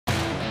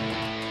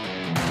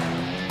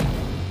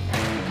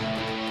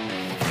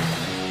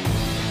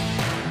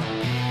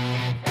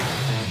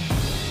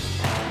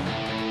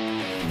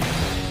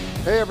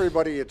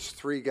everybody, it's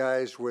Three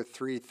Guys with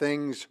Three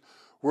Things,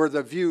 where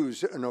the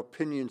views and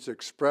opinions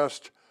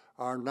expressed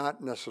are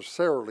not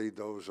necessarily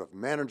those of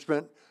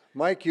management.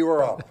 Mike, you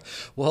are up.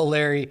 Well,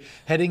 Larry,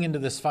 heading into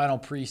this final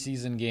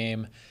preseason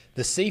game,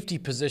 the safety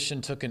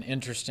position took an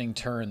interesting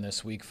turn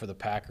this week for the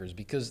Packers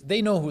because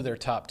they know who their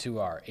top two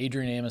are,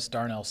 Adrian Amos,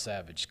 Darnell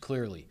Savage,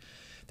 clearly.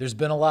 There's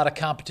been a lot of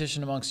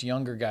competition amongst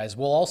younger guys.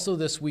 Well, also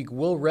this week,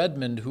 Will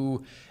Redmond,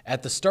 who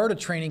at the start of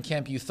training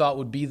camp you thought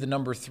would be the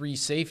number 3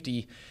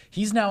 safety,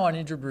 he's now on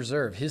injured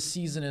reserve. His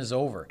season is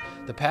over.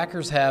 The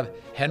Packers have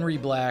Henry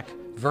Black,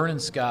 Vernon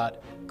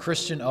Scott,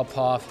 Christian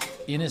Uphoff,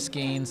 Innis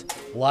Gaines,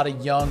 a lot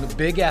of young,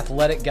 big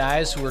athletic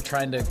guys who are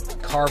trying to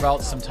carve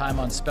out some time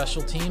on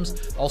special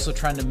teams, also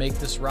trying to make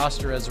this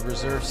roster as a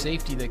reserve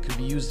safety that could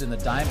be used in the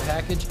dime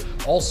package.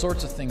 All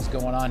sorts of things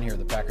going on here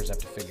the Packers have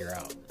to figure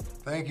out.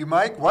 Thank you,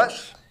 Mike.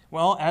 Wes?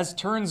 Well, as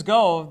turns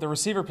go, the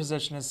receiver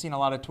position has seen a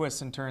lot of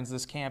twists and turns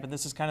this camp, and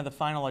this is kind of the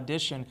final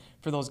addition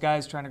for those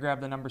guys trying to grab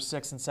the number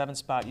 6 and 7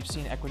 spot. You've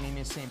seen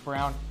Equinemius St.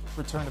 Brown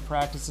return to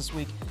practice this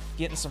week,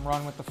 getting some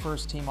run with the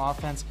first-team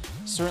offense.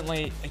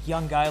 Certainly a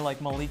young guy like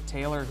Malik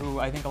Taylor, who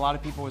I think a lot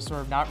of people was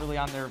sort of not really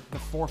on the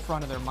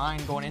forefront of their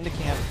mind going into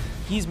camp.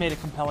 He's made a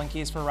compelling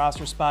case for a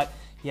roster spot.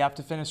 You have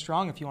to finish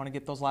strong if you want to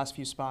get those last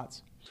few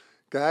spots.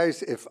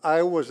 Guys, if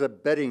I was a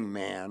betting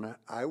man,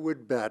 I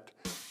would bet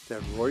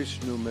that Royce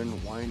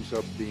Newman winds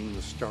up being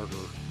the starter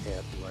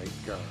at right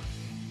guard.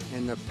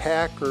 And the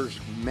Packers'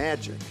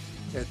 magic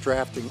at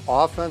drafting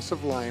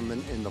offensive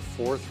linemen in the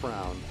 4th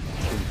round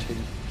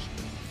continues.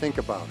 Think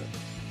about it.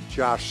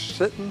 Josh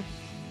Sitton,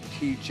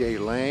 T.J.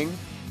 Lang,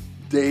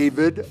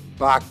 David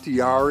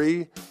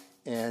Bakhtiari,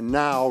 and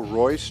now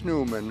Royce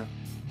Newman,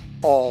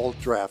 all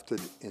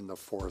drafted in the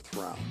 4th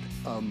round.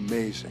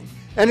 Amazing.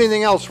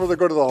 Anything else for the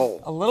good of the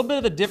whole? A little bit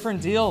of a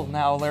different deal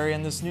now, Larry,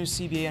 in this new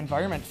CBA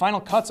environment. Final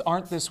cuts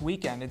aren't this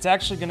weekend. It's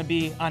actually going to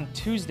be on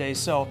Tuesday,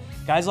 so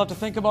guys will have to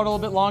think about it a little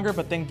bit longer,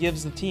 but then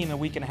gives the team a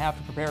week and a half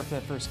to prepare for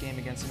that first game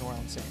against the New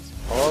Orleans Saints.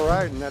 All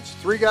right, and that's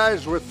Three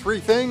Guys with Three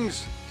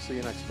Things. See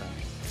you next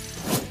time.